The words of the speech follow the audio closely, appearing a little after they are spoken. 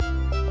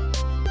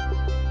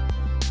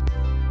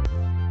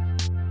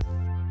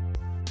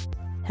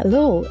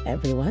Hello,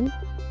 everyone,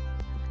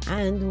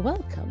 and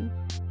welcome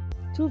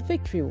to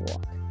Victory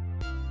Walk.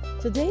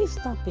 Today's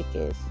topic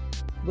is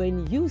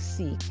When You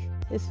Seek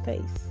His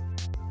Face.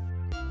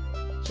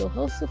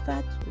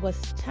 Jehoshaphat was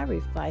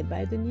terrified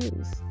by the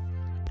news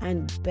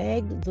and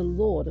begged the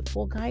Lord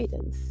for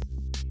guidance.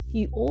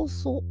 He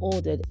also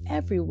ordered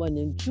everyone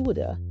in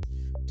Judah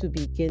to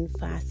begin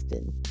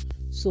fasting.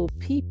 So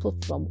people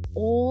from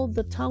all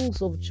the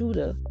towns of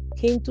Judah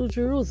came to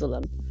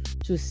Jerusalem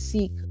to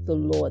seek the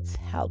Lord's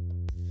help.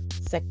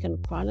 2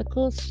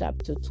 Chronicles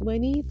chapter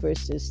 20,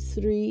 verses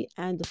 3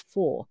 and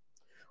 4.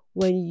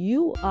 When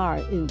you are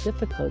in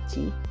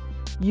difficulty,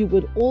 you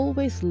would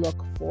always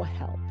look for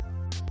help.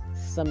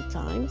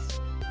 Sometimes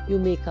you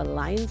make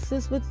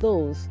alliances with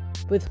those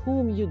with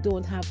whom you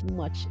don't have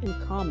much in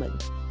common.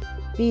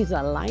 These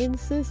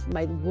alliances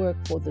might work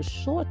for the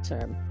short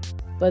term,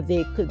 but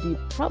they could be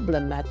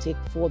problematic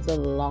for the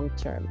long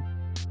term.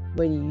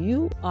 When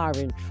you are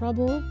in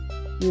trouble,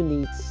 you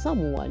need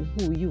someone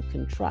who you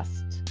can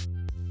trust.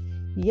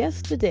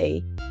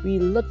 Yesterday, we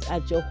looked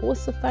at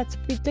Jehoshaphat's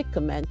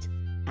predicament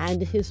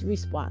and his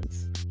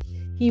response.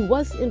 He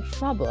was in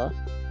trouble,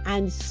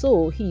 and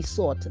so he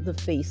sought the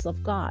face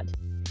of God.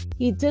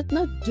 He did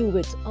not do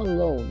it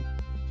alone.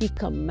 He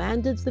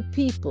commanded the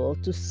people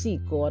to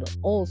seek God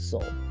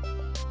also.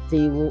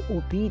 They were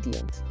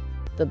obedient.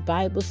 The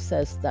Bible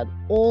says that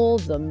all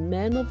the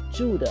men of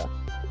Judah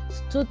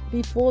stood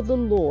before the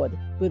Lord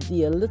with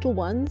their little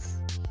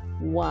ones,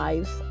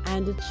 wives,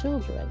 and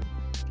children.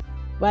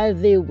 While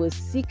they were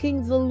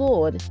seeking the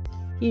Lord,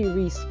 he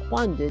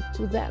responded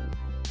to them.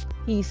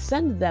 He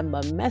sent them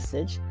a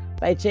message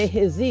by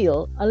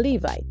Jehaziel, a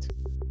Levite.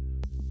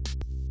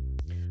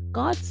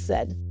 God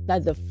said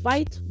that the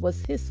fight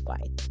was his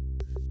fight.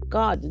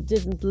 God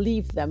didn't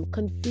leave them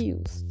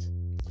confused.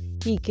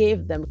 He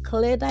gave them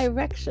clear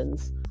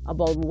directions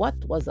about what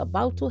was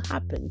about to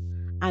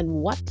happen and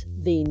what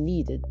they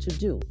needed to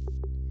do.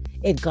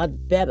 It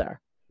got better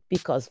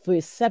because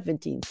verse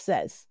 17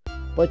 says,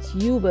 "But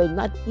you will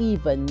not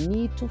even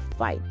need to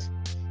fight.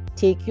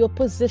 Take your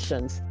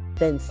positions,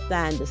 then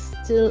stand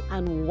still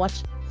and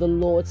watch the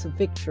Lord's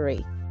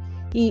victory.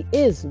 He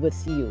is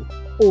with you,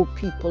 O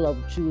people of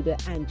Judah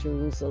and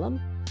Jerusalem.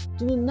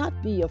 Do not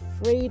be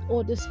afraid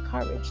or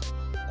discouraged.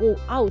 Go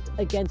out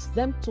against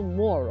them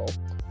tomorrow,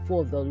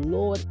 for the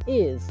Lord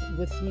is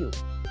with you."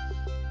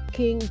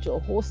 King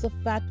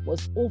Jehoshaphat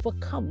was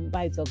overcome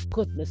by the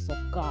goodness of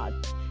God.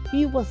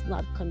 He was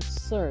not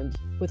concerned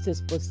with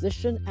his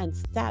position and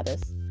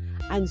status,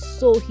 and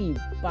so he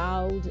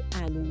bowed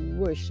and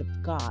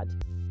worshiped God.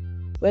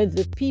 When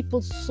the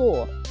people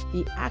saw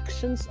the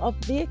actions of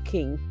their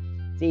king,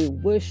 they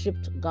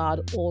worshiped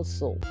God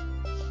also.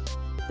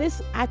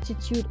 This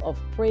attitude of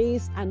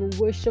praise and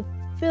worship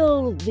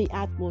filled the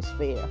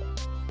atmosphere.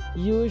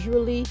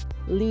 Usually,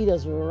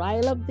 leaders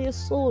rile up their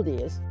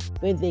soldiers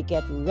when they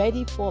get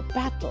ready for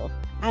battle,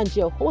 and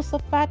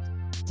Jehoshaphat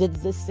did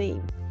the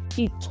same.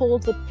 He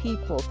told the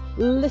people,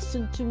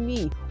 "Listen to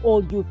me,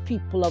 all you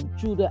people of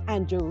Judah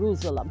and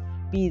Jerusalem.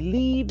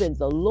 Believe in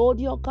the Lord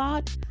your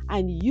God,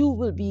 and you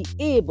will be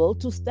able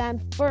to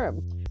stand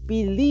firm.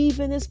 Believe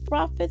in his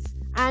prophets,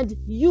 and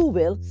you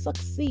will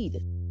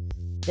succeed."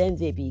 Then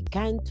they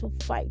began to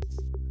fight.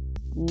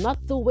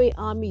 Not the way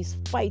armies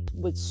fight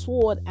with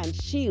sword and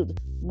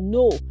shield.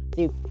 No,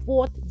 they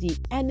fought the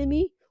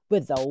enemy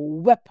with the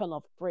weapon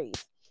of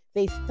praise.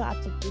 They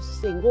started to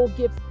sing, "Oh,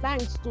 give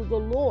thanks to the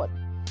Lord,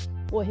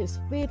 for his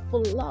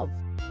faithful love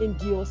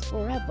endures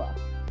forever."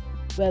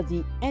 Well,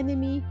 the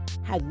enemy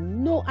had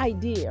no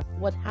idea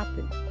what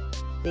happened.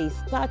 They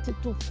started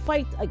to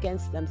fight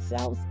against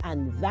themselves,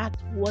 and that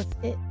was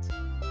it.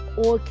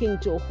 All King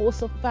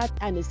Jehoshaphat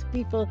and his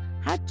people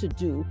had to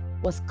do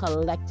was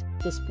collect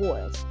the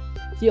spoils.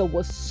 There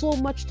was so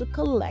much to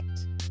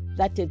collect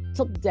that it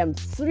took them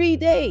 3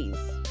 days.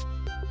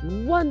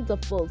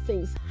 Wonderful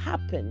things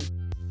happen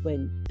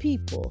when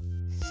people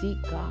seek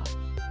God.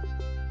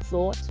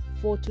 Thought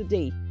for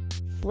today: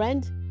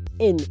 friend,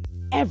 in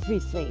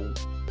everything,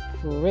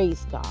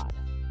 praise God.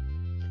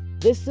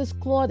 This is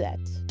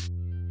Claudette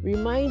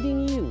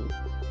reminding you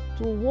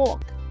to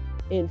walk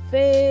in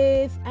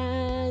faith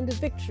and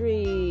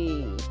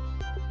victory.